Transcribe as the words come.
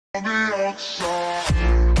Hi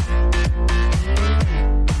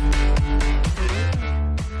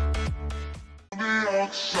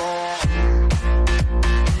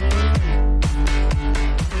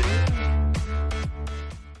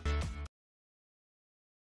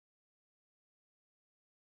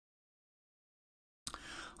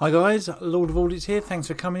guys, Lord of Audits here. Thanks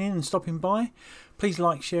for coming in and stopping by. Please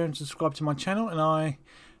like, share and subscribe to my channel, and I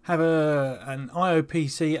have an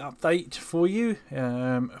IOPC update for you.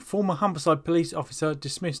 Former Humberside police officer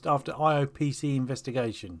dismissed after IOPC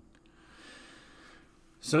investigation.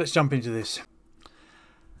 So let's jump into this.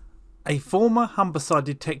 A former Humberside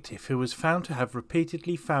detective who was found to have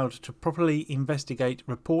repeatedly failed to properly investigate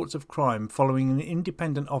reports of crime following an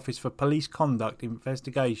independent Office for Police Conduct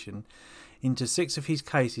investigation into 6 of his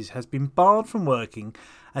cases has been barred from working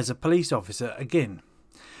as a police officer again.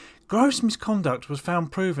 Gross misconduct was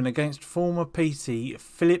found proven against former DC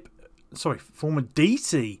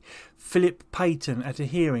Philip Payton at a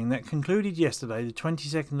hearing that concluded yesterday, the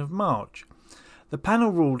 22nd of March. The panel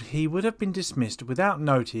ruled he would have been dismissed without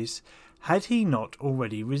notice had he not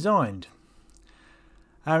already resigned.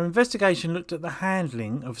 Our investigation looked at the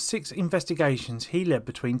handling of 6 investigations he led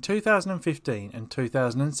between 2015 and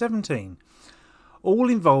 2017, all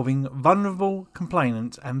involving vulnerable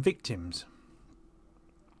complainants and victims.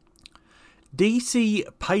 DC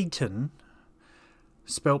Payton,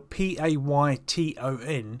 spelled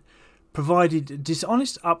Payton, provided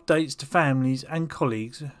dishonest updates to families and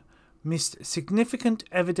colleagues, missed significant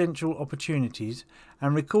evidential opportunities,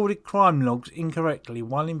 and recorded crime logs incorrectly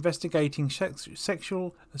while investigating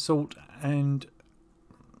sexual assault and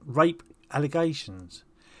rape allegations.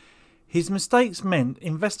 His mistakes meant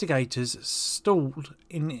investigators stalled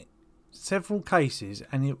in several cases,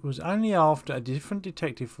 and it was only after a different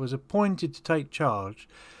detective was appointed to take charge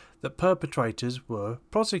that perpetrators were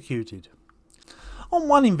prosecuted. On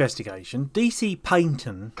one investigation, DC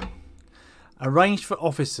Payton arranged for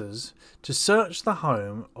officers to search the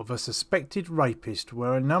home of a suspected rapist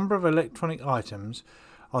where a number of electronic items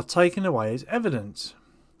are taken away as evidence.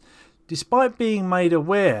 Despite being made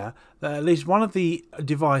aware that at least one of the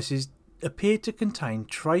devices appeared to contain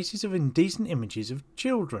traces of indecent images of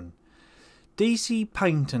children, DC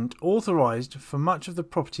Payton authorised for much of the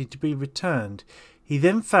property to be returned. He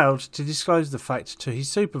then failed to disclose the fact to his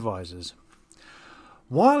supervisors.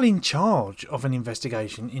 While in charge of an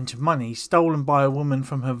investigation into money stolen by a woman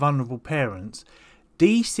from her vulnerable parents,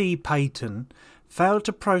 DC Payton failed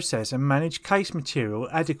to process and manage case material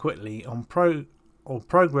adequately on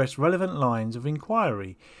progress relevant lines of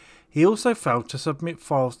inquiry. He also failed to submit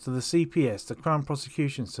files to the CPS, the Crown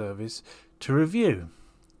Prosecution Service, to review.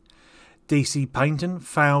 DC Payton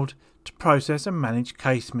failed to process and manage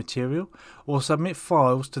case material or submit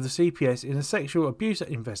files to the CPS in a sexual abuse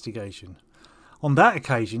investigation. On that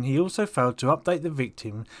occasion, he also failed to update the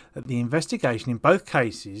victim that the investigation in both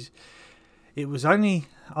cases, it was only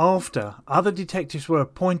after other detectives were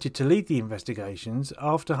appointed to lead the investigations,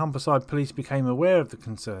 after Humberside Police became aware of the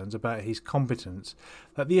concerns about his competence,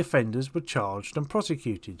 that the offenders were charged and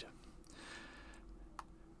prosecuted.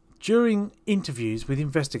 During interviews with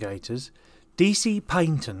investigators, DC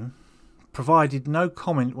Payton provided no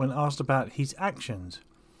comment when asked about his actions.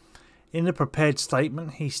 In a prepared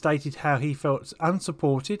statement, he stated how he felt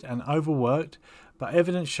unsupported and overworked, but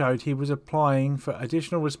evidence showed he was applying for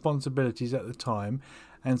additional responsibilities at the time,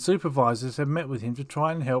 and supervisors had met with him to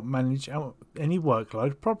try and help manage any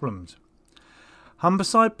workload problems.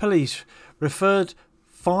 Humberside Police referred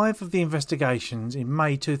 5 of the investigations in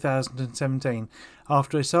May 2017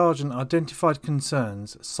 after a sergeant identified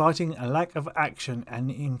concerns, citing a lack of action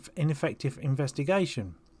and ineffective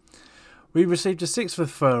investigation. We received a 6th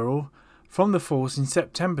referral from the force in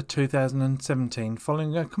September 2017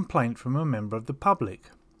 following a complaint from a member of the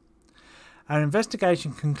public. Our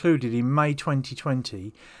investigation concluded in May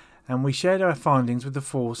 2020, and we shared our findings with the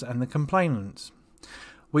force and the complainants.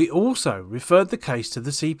 We also referred the case to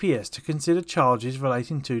the CPS to consider charges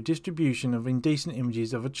relating to distribution of indecent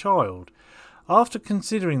images of a child. After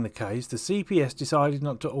considering the case, the CPS decided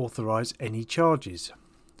not to authorise any charges.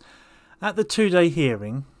 At the 2-day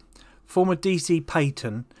hearing, former DC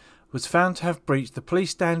Payton was found to have breached the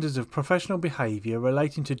police standards of professional behaviour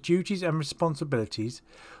relating to duties and responsibilities,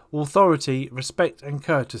 authority, respect and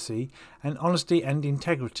courtesy, and honesty and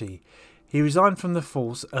integrity. He resigned from the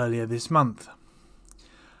force earlier this month.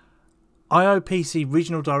 IOPC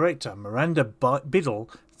Regional Director Miranda Biddle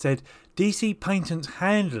said DC Payton's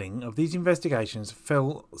handling of these investigations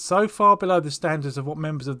fell so far below the standards of what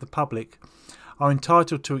members of the public are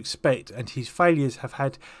entitled to expect, and his failures have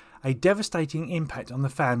had a devastating impact on the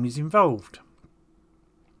families involved.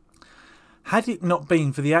 Had it not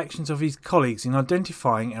been for the actions of his colleagues in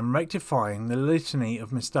identifying and rectifying the litany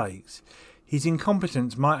of mistakes, his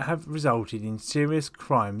incompetence might have resulted in serious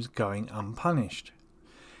crimes going unpunished.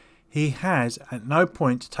 He has at no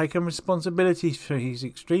point taken responsibility for his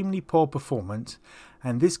extremely poor performance,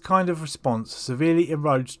 and this kind of response severely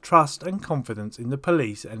erodes trust and confidence in the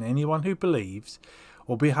police, and anyone who believes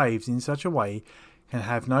or behaves in such a way can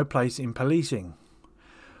have no place in policing.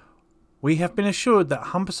 We have been assured that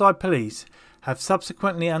Humberside Police have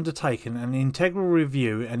subsequently undertaken an integral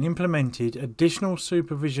review and implemented additional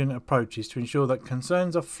supervision approaches to ensure that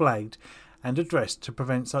concerns are flagged and addressed to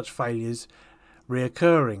prevent such failures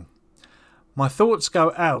reoccurring. My thoughts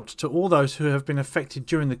go out to all those who have been affected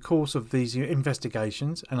during the course of these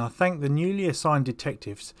investigations, and I thank the newly assigned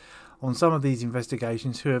detectives on some of these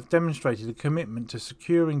investigations who have demonstrated a commitment to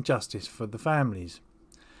securing justice for the families.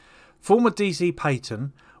 Former DC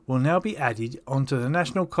Payton will now be added onto the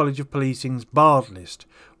National College of Policing's barred list,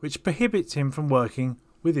 which prohibits him from working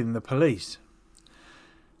within the police.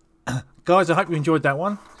 Guys, I hope you enjoyed that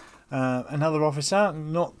one. Another officer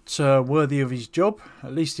not worthy of his job.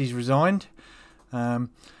 At least he's resigned.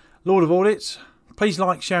 Lord of Audits, please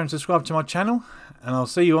like, share and subscribe to my channel, and I'll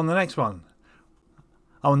see you on the next one.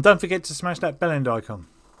 Oh, and don't forget to smash that bell end icon.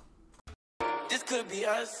 This could be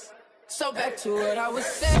us. So back to what I was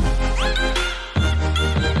saying.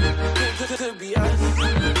 Could be us.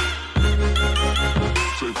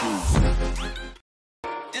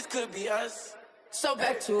 This could be us. So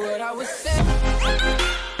back to what I was saying.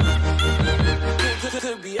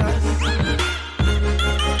 Could be us.